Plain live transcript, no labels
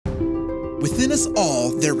Within us all,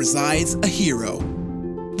 there resides a hero.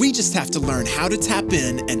 We just have to learn how to tap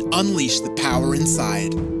in and unleash the power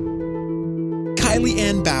inside. Kylie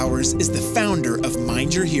Ann Bowers is the founder of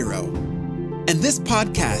Mind Your Hero. And this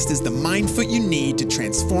podcast is the mindfoot you need to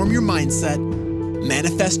transform your mindset,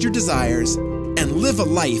 manifest your desires, and live a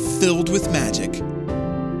life filled with magic.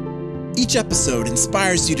 Each episode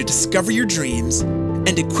inspires you to discover your dreams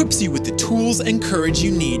and equips you with the tools and courage you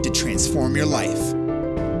need to transform your life.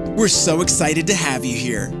 We're so excited to have you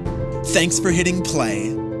here. Thanks for hitting play.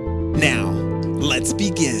 Now, let's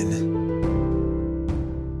begin.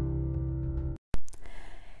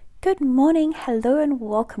 Good morning, hello and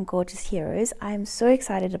welcome, gorgeous heroes. I'm so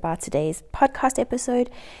excited about today's podcast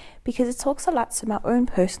episode because it talks a lot to my own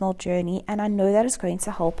personal journey, and I know that it's going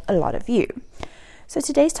to help a lot of you. So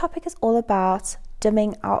today's topic is all about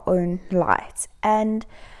dimming our own light, and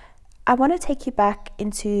I want to take you back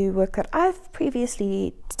into work that I've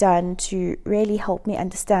previously done to really help me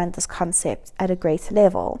understand this concept at a greater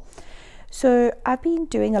level. So I've been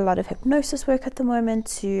doing a lot of hypnosis work at the moment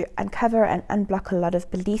to uncover and unblock a lot of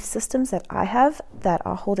belief systems that I have that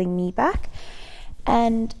are holding me back.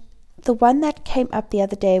 And the one that came up the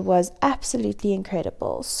other day was absolutely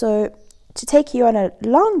incredible. So to take you on a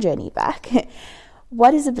long journey back,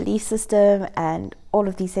 what is a belief system and all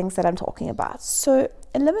of these things that I'm talking about? So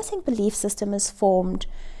a limiting belief system is formed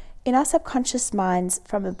in our subconscious minds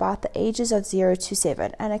from about the ages of 0 to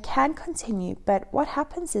 7, and it can continue, but what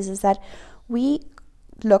happens is that we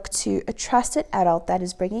look to a trusted adult that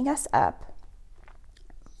is bringing us up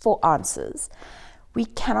for answers. We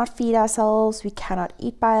cannot feed ourselves, we cannot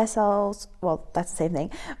eat by ourselves, well, that's the same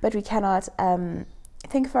thing, but we cannot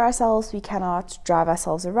think for ourselves, we cannot drive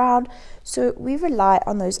ourselves around, so we rely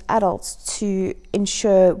on those adults to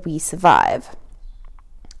ensure we survive.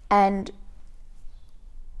 And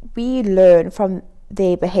we learn from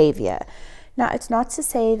their behavior. Now, it's not to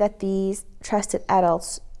say that these trusted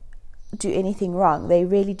adults do anything wrong. They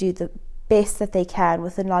really do the best that they can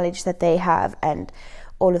with the knowledge that they have and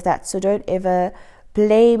all of that. So don't ever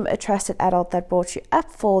blame a trusted adult that brought you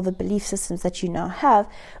up for the belief systems that you now have,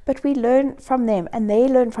 but we learn from them and they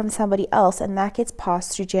learn from somebody else, and that gets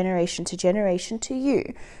passed through generation to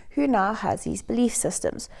you, who now has these belief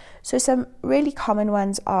systems. So some really common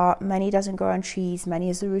ones are money doesn't grow on trees, money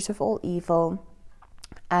is the root of all evil.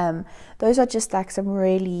 Those are just like some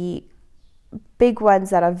really big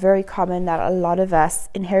ones that are very common that a lot of us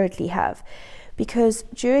inherently have. Because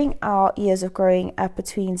during our years of growing up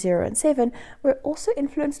between 0 and 7, we're also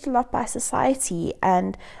influenced a lot by society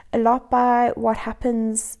and a lot by what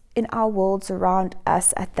happens in our worlds around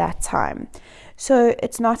us at that time. So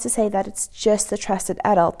it's not to say that it's just the trusted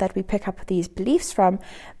adult that we pick up these beliefs from,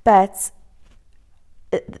 but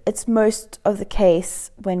it's most of the case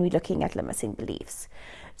when we're looking at limiting beliefs.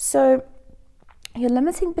 So your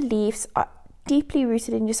limiting beliefs are deeply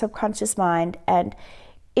rooted in your subconscious mind, and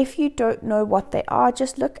if you don't know what they are,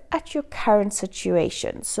 just look at your current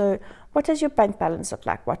situation. So what does your bank balance look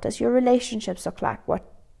like? What does your relationships look like? What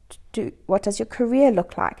does your career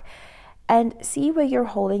look like? And see where you're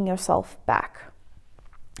holding yourself back.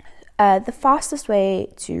 The fastest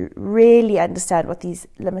way to really understand what these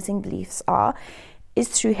limiting beliefs are is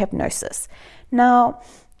through hypnosis. Now,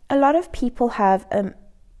 a lot of people have a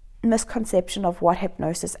misconception of what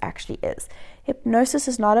hypnosis actually is. Hypnosis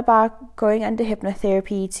is not about going under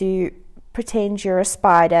hypnotherapy to pretend you're a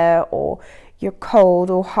spider or you're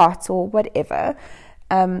cold or hot or whatever.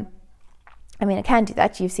 I mean, I can do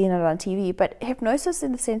that. You've seen it on TV. But hypnosis,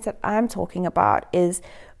 in the sense that I'm talking about, is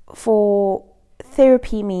for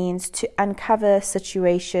therapy means to uncover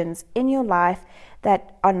situations in your life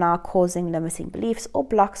that are now causing limiting beliefs or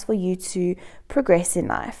blocks for you to progress in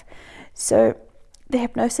life. So the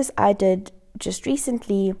hypnosis I did just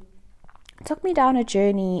recently took me down a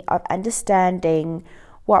journey of understanding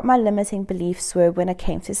what my limiting beliefs were when it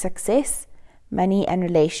came to success, money, and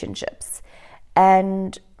relationships.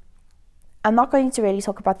 And I'm not going to really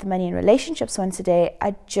talk about the money and relationships one today.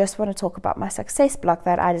 I just want to talk about my success block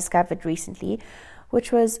that I discovered recently,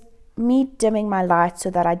 which was me dimming my light so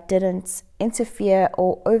that I didn't interfere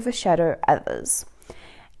or overshadow others.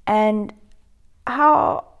 And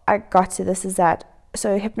how I got to this is that,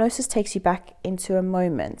 so hypnosis takes you back into a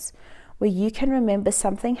moment where you can remember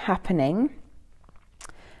something happening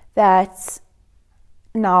that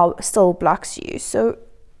now still blocks you. So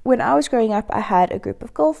when I was growing up, I had a group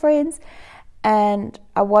of girlfriends and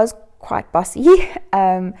I was quite bossy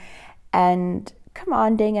and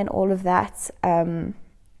commanding and all of that.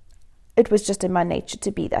 It was just in my nature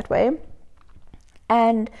to be that way.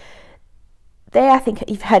 And they, I think,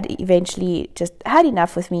 had eventually just had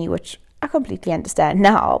enough with me, which I completely understand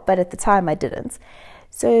now, but at the time I didn't.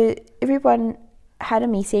 So everyone had a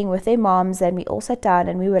meeting with their moms, and we all sat down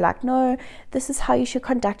and we were like, no, this is how you should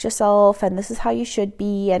conduct yourself, and this is how you should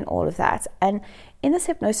be, and all of that. And in this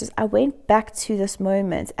hypnosis, I went back to this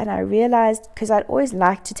moment, and I realized, because I'd always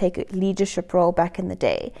liked to take a leadership role back in the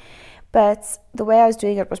day, but the way I was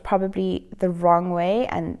doing it was probably the wrong way,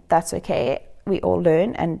 and that's okay. We all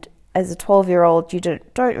learn, and as a 12-year-old, you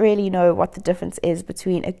don't really know what the difference is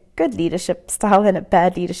between a good leadership style and a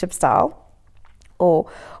bad leadership style, or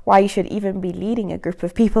why you should even be leading a group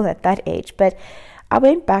of people at that age. But I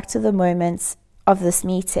went back to the moments of this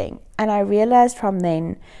meeting, and I realized from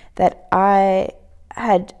then that I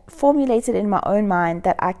had formulated in my own mind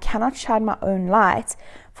that I cannot shine my own light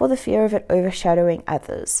for the fear of it overshadowing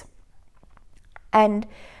others. And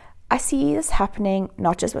I see this happening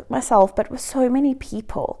not just with myself, but with so many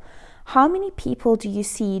people. How many people do you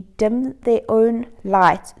see dim their own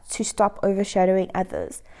light to stop overshadowing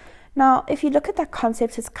others? Now, if you look at that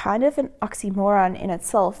concept, it's kind of an oxymoron in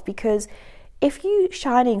itself, because if you're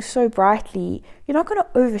shining so brightly, you're not going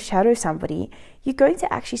to overshadow somebody. You're going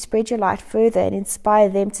to actually spread your light further and inspire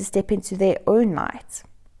them to step into their own light.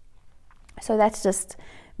 So that's just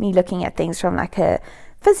me looking at things from like a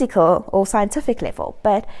physical or scientific level.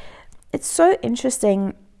 But it's so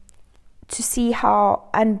interesting to see how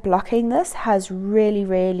unblocking this has really,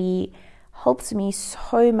 really helped me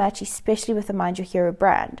so much, especially with the Mind Your Hero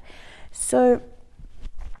brand. So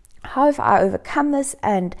how have I overcome this,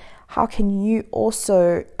 and how can you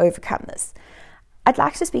also overcome this? I'd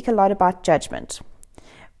like to speak a lot about judgment,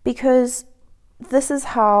 because this is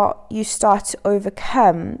how you start to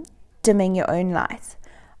overcome dimming your own light.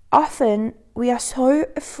 Often we are so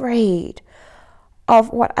afraid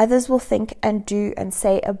of what others will think and do and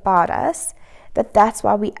say about us that's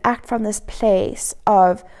why we act from this place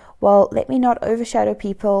of, well, let me not overshadow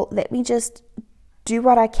people, let me just do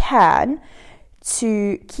what I can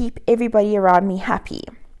to keep everybody around me happy.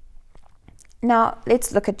 Now,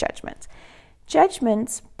 let's look at judgment.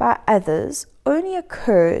 Judgment by others only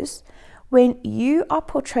occurs when you are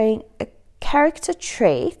portraying a character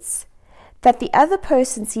trait that the other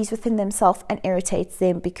person sees within themselves and irritates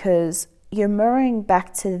them, because you're mirroring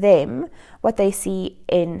back to them what they see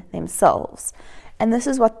in themselves. And this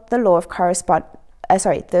is what the law of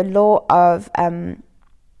the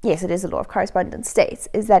law of correspondence states,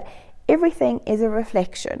 is that everything is a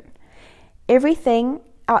reflection.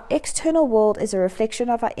 Our external world is a reflection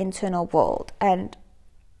of our internal world, and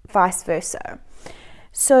vice versa.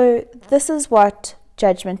 So this is what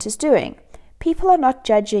judgment is doing. People are not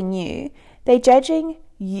judging you, they're judging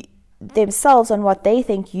themselves on what they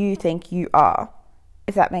think you are,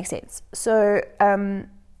 if that makes sense. So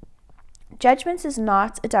judgment is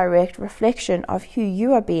not a direct reflection of who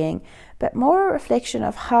you are being, but more a reflection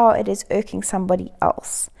of how it is irking somebody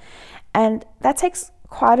else. And that takes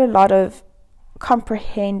quite a lot of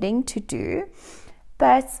comprehending to do,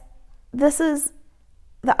 but this is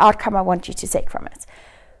the outcome I want you to take from it.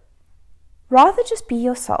 Rather just be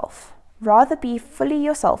yourself. Rather be fully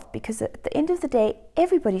yourself, because at the end of the day,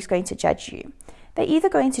 everybody's going to judge you. They're either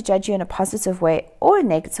going to judge you in a positive way or a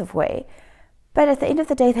negative way, but at the end of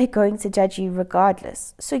the day, they're going to judge you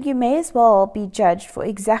regardless. So you may as well be judged for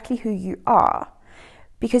exactly who you are,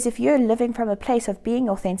 because if you're living from a place of being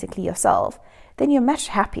authentically yourself, then you're much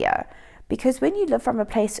happier. Because when you live from a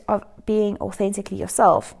place of being authentically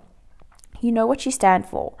yourself, you know what you stand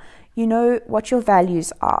for, you know what your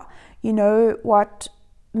values are, you know what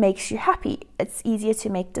makes you happy. It's easier to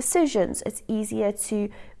make decisions, it's easier to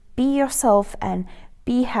be yourself and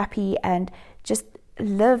be happy and just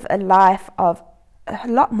live a life of a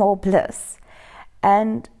lot more bliss.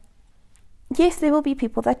 And yes, there will be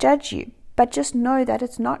people that judge you, but just know that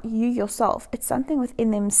it's not you yourself, it's something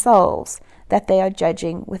within themselves that they are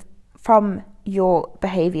judging from your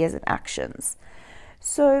behaviors and actions.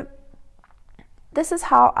 So this is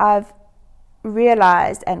how I've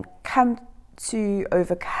realized and come to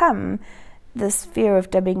overcome this fear of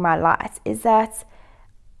dimming my light, is that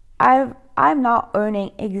I'm now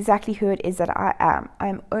owning exactly who it is that I am.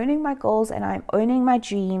 I'm owning my goals and I'm owning my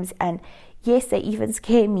dreams, and yes, they even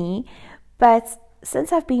scare me, but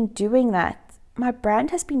since I've been doing that, my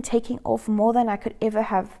brand has been taking off more than I could ever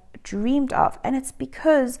have dreamed of. And it's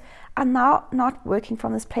because I'm now not working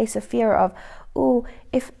from this place of fear of, oh,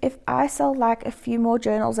 if I sell like a few more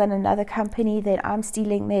journals than another company, then I'm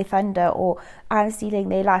stealing their thunder or I'm stealing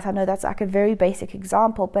their light. I know that's like a very basic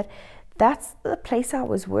example, but that's the place I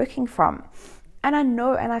was working from. And I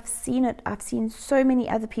know, and I've seen it, I've seen so many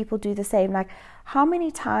other people do the same. Like, how many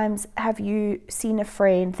times have you seen a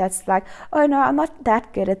friend that's like, oh no, I'm not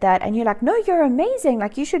that good at that, and you're like, no, you're amazing,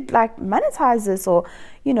 like you should like monetize this, or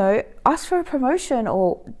ask for a promotion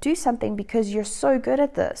or do something because you're so good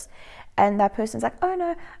at this. And that person's like, oh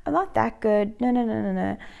no, I'm not that good,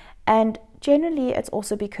 no. And generally it's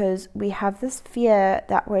also because we have this fear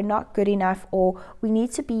that we're not good enough, or we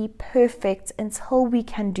need to be perfect until we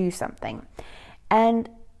can do something. And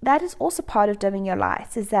that is also part of dimming your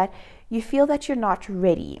lights, is that you feel that you're not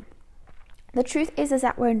ready. The truth is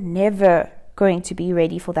that we're never going to be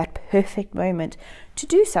ready for that perfect moment to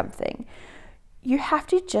do something. You have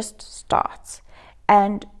to just start.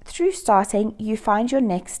 And through starting, you find your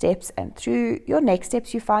next steps, and through your next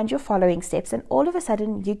steps, you find your following steps, and all of a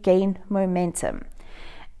sudden you gain momentum.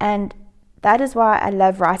 And that is why I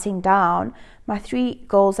love writing down my 3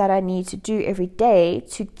 goals that I need to do every day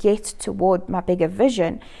to get toward my bigger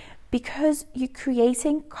vision, because you're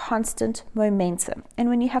creating constant momentum. And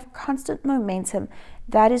when you have constant momentum,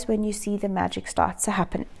 that is when you see the magic start to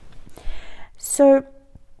happen. So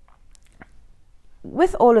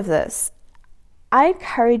with all of this, I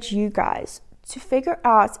encourage you guys to figure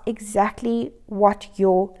out exactly what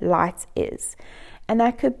your light is. And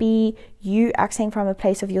that could be you acting from a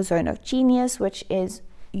place of your zone of genius, which is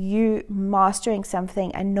you mastering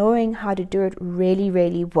something and knowing how to do it really,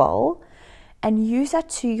 really well, and use that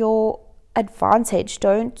to your advantage.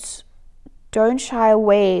 Don't shy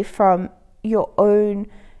away from your own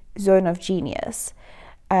zone of genius.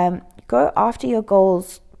 Go after your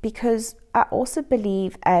goals, because I also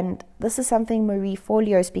believe, and this is something Marie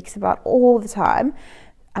Forleo speaks about all the time.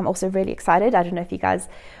 I'm also really excited. I don't know if you guys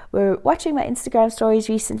were watching my Instagram stories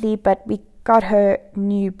recently, but we got her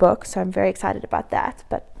new book, so I'm very excited about that.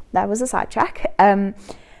 But that was a sidetrack.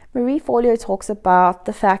 Marie Forleo talks about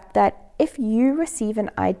the fact that if you receive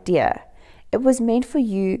an idea, it was meant for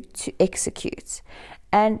you to execute.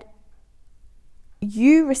 And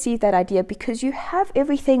you receive that idea because you have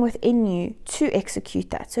everything within you to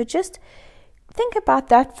execute that. So just think about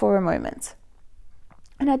that for a moment.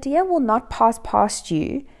 An idea will not pass past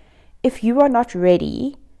you if you are not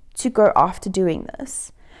ready to go after doing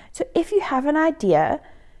this. So if you have an idea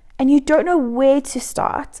and you don't know where to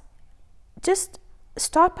start, just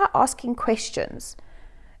start by asking questions.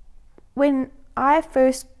 When I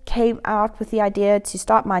first came out with the idea to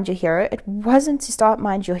start Mind Your Hero, it wasn't to start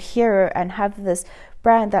Mind Your Hero and have this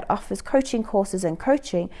brand that offers coaching courses and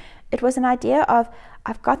coaching. It was an idea of,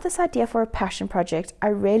 I've got this idea for a passion project. I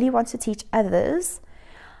really want to teach others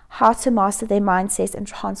how to master their mindsets and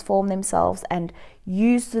transform themselves and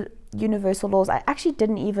use the universal laws. I actually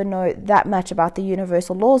didn't even know that much about the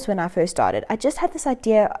universal laws when I first started. I just had this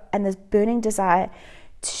idea and this burning desire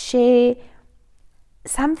to share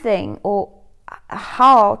something, or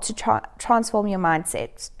how to transform your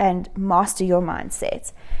mindset and master your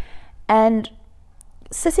mindset. And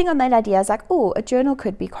sitting on that idea, I was like, oh, a journal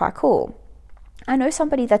could be quite cool. I know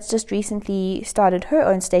somebody that's just recently started her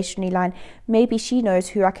own stationery line. Maybe she knows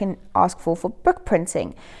who I can ask for book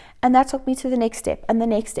printing. And that took me to the next step and the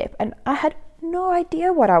next step. And I had no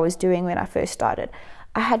idea what I was doing when I first started.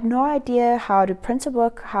 I had no idea how to print a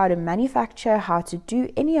book, how to manufacture, how to do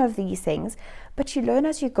any of these things. But you learn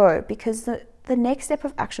as you go, because the next step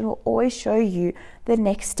of action will always show you the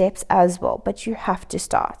next steps as well. But you have to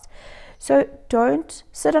start. So don't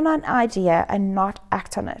sit on an idea and not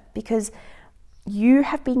act on it, because you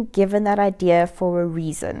have been given that idea for a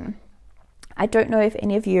reason. I don't know if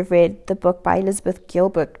any of you have read the book by Elizabeth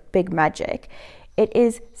Gilbert, Big Magic. It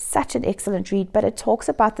is such an excellent read, but it talks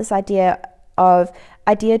about this idea of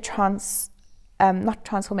transfer.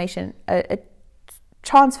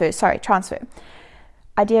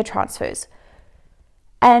 Idea transfers.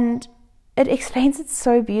 And it explains it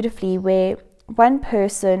so beautifully, where one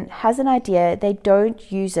person has an idea, they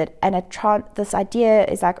don't use it, and this idea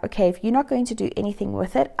is like, okay, if you're not going to do anything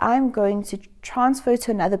with it, I'm going to transfer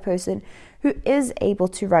to another person who is able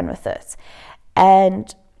to run with it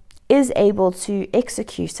and is able to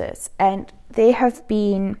execute it. And there have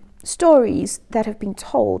been stories that have been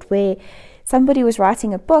told where somebody was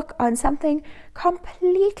writing a book on something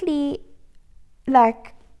completely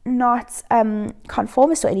like not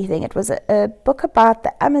conformist or anything. It was a book about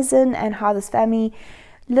the Amazon and how this family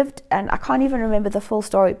lived, and I can't even remember the full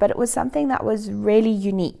story, but it was something that was really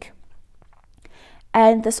unique.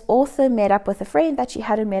 And this author met up with a friend that she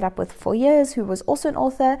hadn't met up with for years, who was also an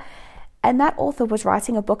author, and that author was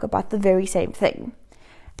writing a book about the very same thing.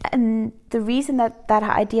 And the reason that her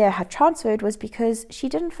idea had transferred was because she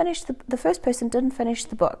didn't finish the first person didn't finish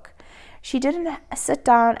the book. She didn't sit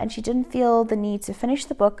down and she didn't feel the need to finish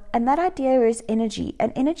the book. And that idea is energy,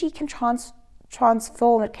 and energy can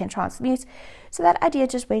transform, it can transmute. So that idea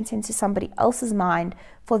just went into somebody else's mind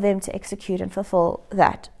for them to execute and fulfill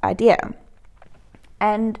that idea.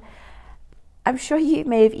 And I'm sure you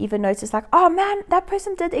may have even noticed, like, oh man, that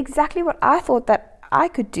person did exactly what I thought that I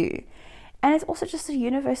could do. And it's also just the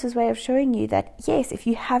universe's way of showing you that, yes, if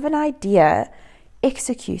you have an idea,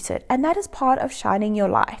 execute it. And that is part of shining your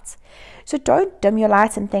light. So don't dim your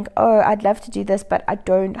light and think, oh, I'd love to do this, but I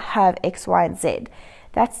don't have X, Y, and Z.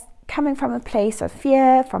 That's coming from a place of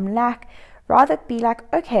fear, from lack. Rather be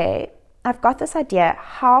like, okay, I've got this idea.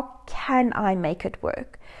 How can I make it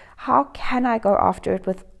work? How can I go after it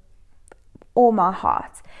with all my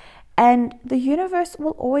heart? And the universe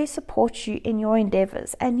will always support you in your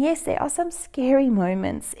endeavors. And yes, there are some scary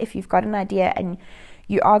moments if you've got an idea and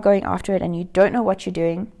you are going after it and you don't know what you're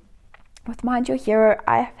doing. With Mind Your Hero,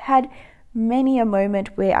 I've had many a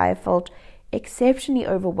moment where I felt exceptionally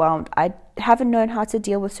overwhelmed. I haven't known how to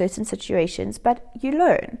deal with certain situations, but you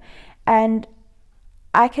learn. And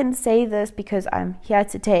I can say this because I'm here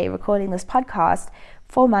today recording this podcast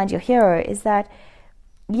for Mind Your Hero, is that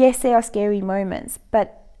yes, there are scary moments,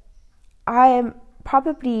 but I am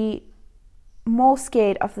probably more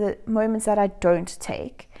scared of the moments that I don't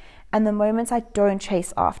take and the moments I don't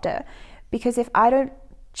chase after. Because if I don't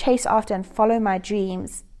chase after and follow my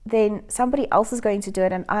dreams, then somebody else is going to do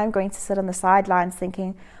it and I'm going to sit on the sidelines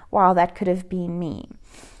thinking, wow, that could have been me.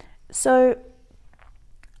 So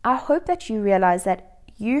I hope that you realize that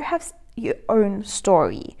you have your own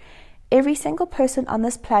story. Every single person on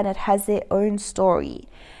this planet has their own story.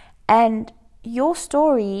 And your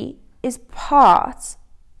story is part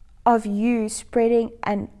of you spreading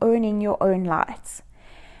and owning your own light.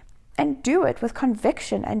 And do it with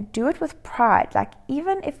conviction and do it with pride. Like,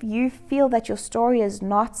 even if you feel that your story is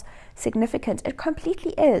not significant, it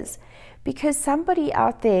completely is. Because somebody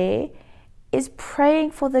out there is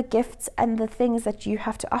praying for the gifts and the things that you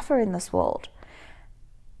have to offer in this world.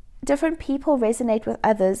 Different people resonate with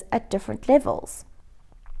others at different levels.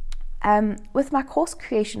 With my course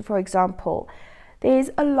creation, for example, there's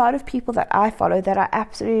a lot of people that I follow that I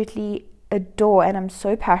absolutely adore and I'm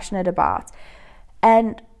so passionate about.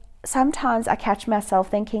 And sometimes I catch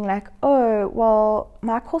myself thinking like, oh, well,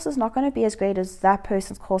 my course is not going to be as great as that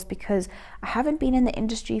person's course because I haven't been in the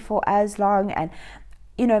industry for as long, and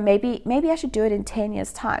maybe I should do it in 10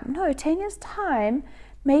 years' time. No, 10 years' time,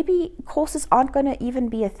 maybe courses aren't going to even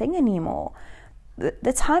be a thing anymore.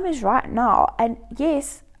 The time is right now. And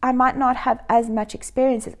yes, I might not have as much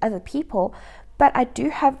experience as other people, but I do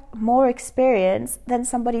have more experience than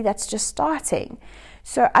somebody that's just starting.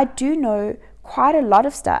 So I do know quite a lot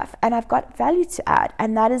of stuff and I've got value to add,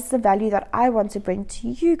 and that is the value that I want to bring to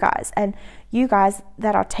you guys. And you guys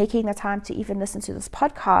that are taking the time to even listen to this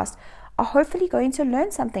podcast are hopefully going to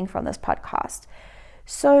learn something from this podcast.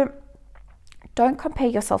 So don't compare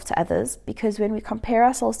yourself to others, because when we compare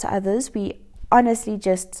ourselves to others, we honestly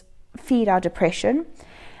just feed our depression.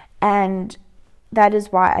 And that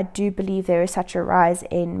is why I do believe there is such a rise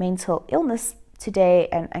in mental illness today,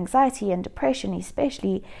 and anxiety and depression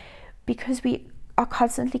especially, because we are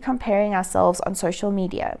constantly comparing ourselves on social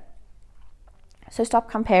media. So stop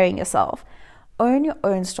comparing yourself. Own your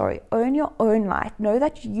own story. Own your own life. Know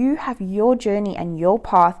that you have your journey and your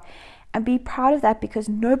path, and be proud of that, because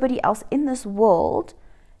nobody else in this world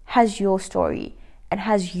has your story and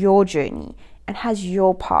has your journey and has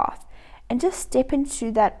your path. And just step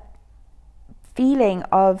into that feeling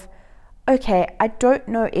of, okay, I don't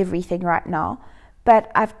know everything right now,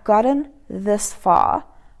 but I've gotten this far.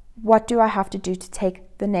 What do I have to do to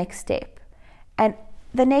take the next step? And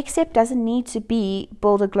the next step doesn't need to be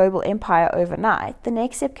build a global empire overnight. The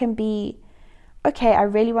next step can be, okay, I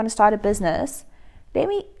really want to start a business. Let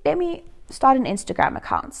me start an Instagram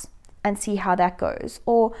account and see how that goes.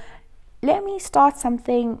 Or let me start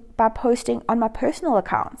something by posting on my personal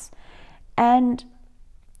accounts. And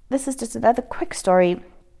this is just another quick story.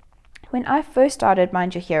 When I first started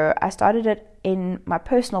Mind Your Hero, I started it in my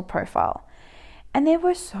personal profile. And there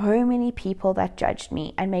were so many people that judged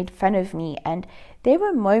me and made fun of me. And there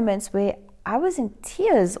were moments where I was in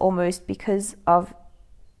tears almost because of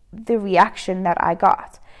the reaction that I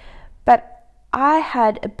got. But I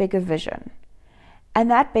had a bigger vision.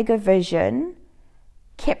 And that bigger vision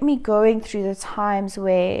kept me going through the times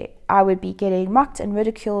where I would be getting mocked and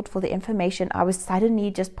ridiculed for the information I was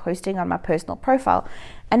suddenly just posting on my personal profile.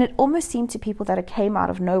 And it almost seemed to people that it came out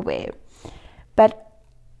of nowhere. But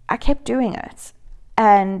I kept doing it.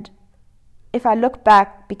 And if I look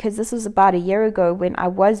back, because this was about a year ago when I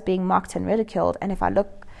was being mocked and ridiculed, and if I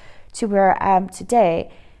look to where I am today,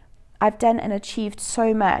 I've done and achieved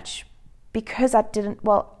so much because I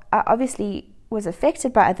obviously was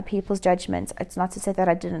affected by other people's judgments. It's not to say that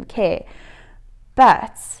I didn't care,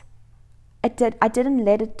 but I didn't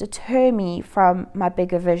let it deter me from my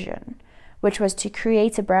bigger vision, which was to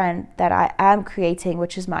create a brand that I am creating,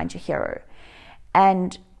 which is Mind Your Hero.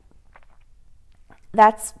 And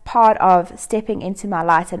that's part of stepping into my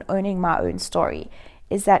light and owning my own story,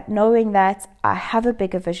 is that knowing that I have a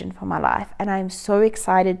bigger vision for my life, and I'm so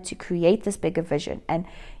excited to create this bigger vision. And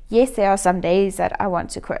yes, there are some days that I want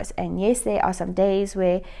to quit, and yes, there are some days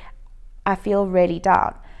where I feel really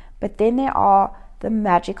down, but then there are the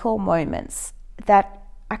magical moments that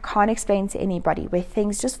I can't explain to anybody, where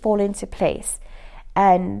things just fall into place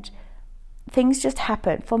and things just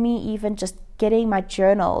happen. For me, even just getting my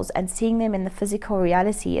journals and seeing them in the physical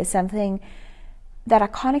reality is something that I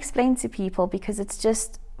can't explain to people, because it's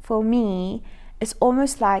just, for me, it's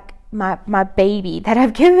almost like my baby that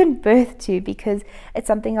I've given birth to, because it's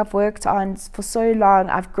something I've worked on for so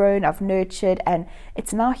long. I've grown, I've nurtured, and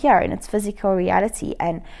it's now here in its physical reality,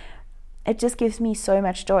 and it just gives me so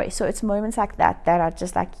much joy. So it's moments like that are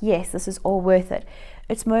just like, yes, this is all worth it.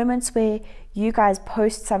 It's moments where you guys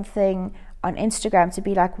post something on Instagram to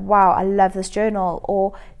be like, wow, I love this journal,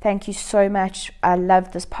 or thank you so much, I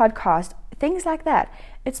love this podcast, things like that.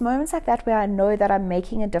 It's moments like that where I know that I'm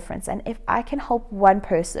making a difference, and if I can help one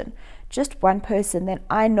person, just one person, then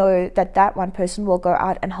I know that that one person will go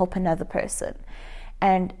out and help another person,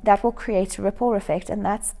 and that will create a ripple effect. And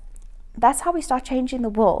that's how we start changing the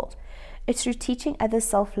world. It's through teaching others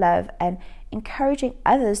self-love and encouraging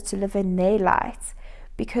others to live in their light.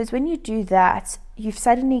 Because when you do that, you've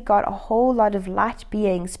suddenly got a whole lot of light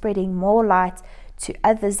beings spreading more light to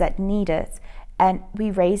others that need it, and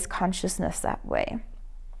we raise consciousness that way.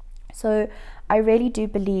 So I really do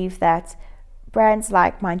believe that brands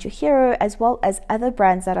like Mind Your Hero, as well as other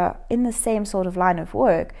brands that are in the same sort of line of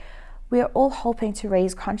work, we are all helping to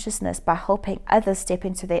raise consciousness by helping others step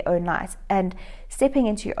into their own light. And stepping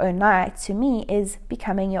into your own light, to me, is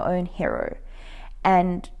becoming your own hero.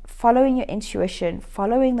 And following your intuition,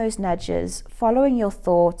 following those nudges, following your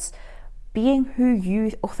thoughts, being who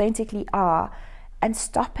you authentically are, and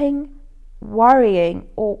stopping worrying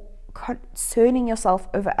or concerning yourself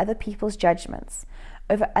over other people's judgments,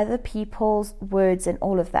 over other people's words and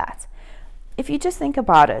all of that. If you just think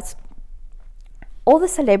about it, all the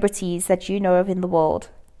celebrities that you know of in the world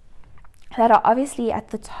that are obviously at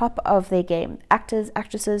the top of their game, actors,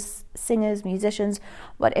 actresses, singers, musicians,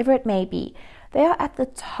 whatever it may be, they are at the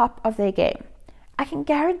top of their game. I can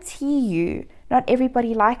guarantee you not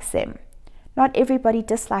everybody likes them. Not everybody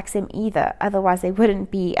dislikes them either, otherwise they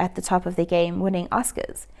wouldn't be at the top of their game winning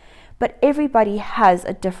Oscars. But everybody has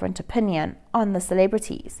a different opinion on the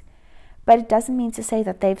celebrities. But it doesn't mean to say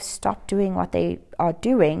that they've stopped doing what they are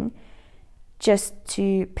doing just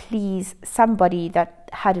to please somebody that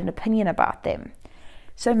had an opinion about them.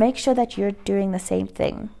 So make sure that you're doing the same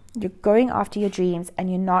thing. You're going after your dreams, and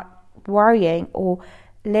you're not worrying or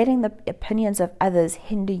letting the opinions of others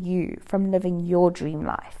hinder you from living your dream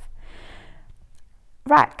life.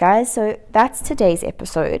 Right, guys, so that's today's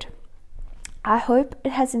episode. I hope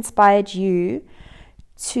it has inspired you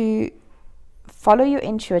to follow your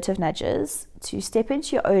intuitive nudges, to step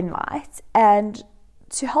into your own light, and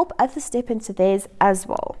to help others step into theirs as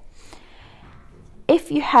well.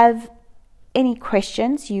 If you have any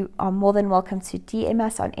questions, you are more than welcome to DM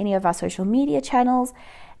us on any of our social media channels.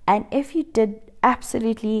 And if you did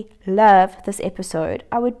absolutely love this episode,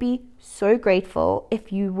 I would be so grateful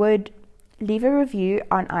if you would leave a review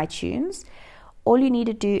on iTunes. All you need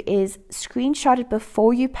to do is screenshot it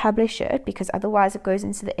before you publish it, because otherwise it goes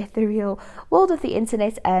into the ethereal world of the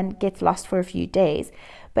internet and gets lost for a few days.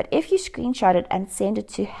 But if you screenshot it and send it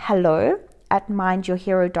to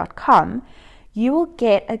hello@mindyourhero.com, you will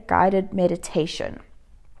get a guided meditation.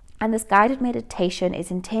 And this guided meditation is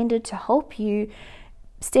intended to help you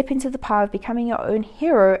step into the power of becoming your own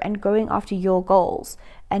hero and going after your goals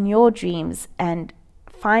and your dreams and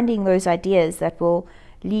finding those ideas that will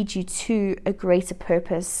lead you to a greater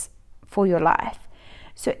purpose for your life.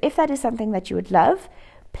 So if that is something that you would love,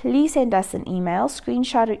 please send us an email,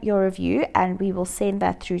 screenshot your review, and we will send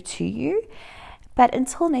that through to you. But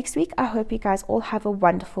until next week, I hope you guys all have a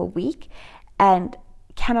wonderful week, and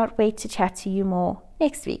cannot wait to chat to you more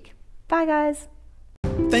next week. Bye, guys.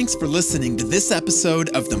 Thanks for listening to this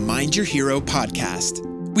episode of the Mind Your Hero podcast.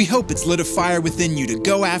 We hope it's lit a fire within you to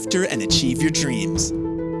go after and achieve your dreams.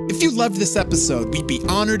 If you loved this episode, we'd be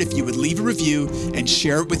honored if you would leave a review and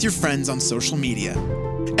share it with your friends on social media.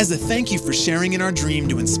 As a thank you for sharing in our dream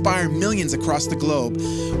to inspire millions across the globe,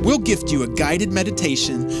 we'll gift you a guided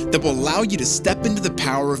meditation that will allow you to step into the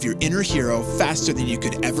power of your inner hero faster than you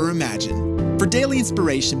could ever imagine. For daily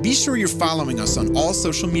inspiration, be sure you're following us on all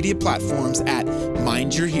social media platforms at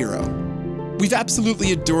Mind Your Hero. We've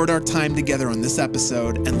absolutely adored our time together on this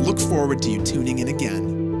episode and look forward to you tuning in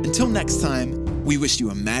again. Until next time, we wish you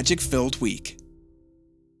a magic-filled week.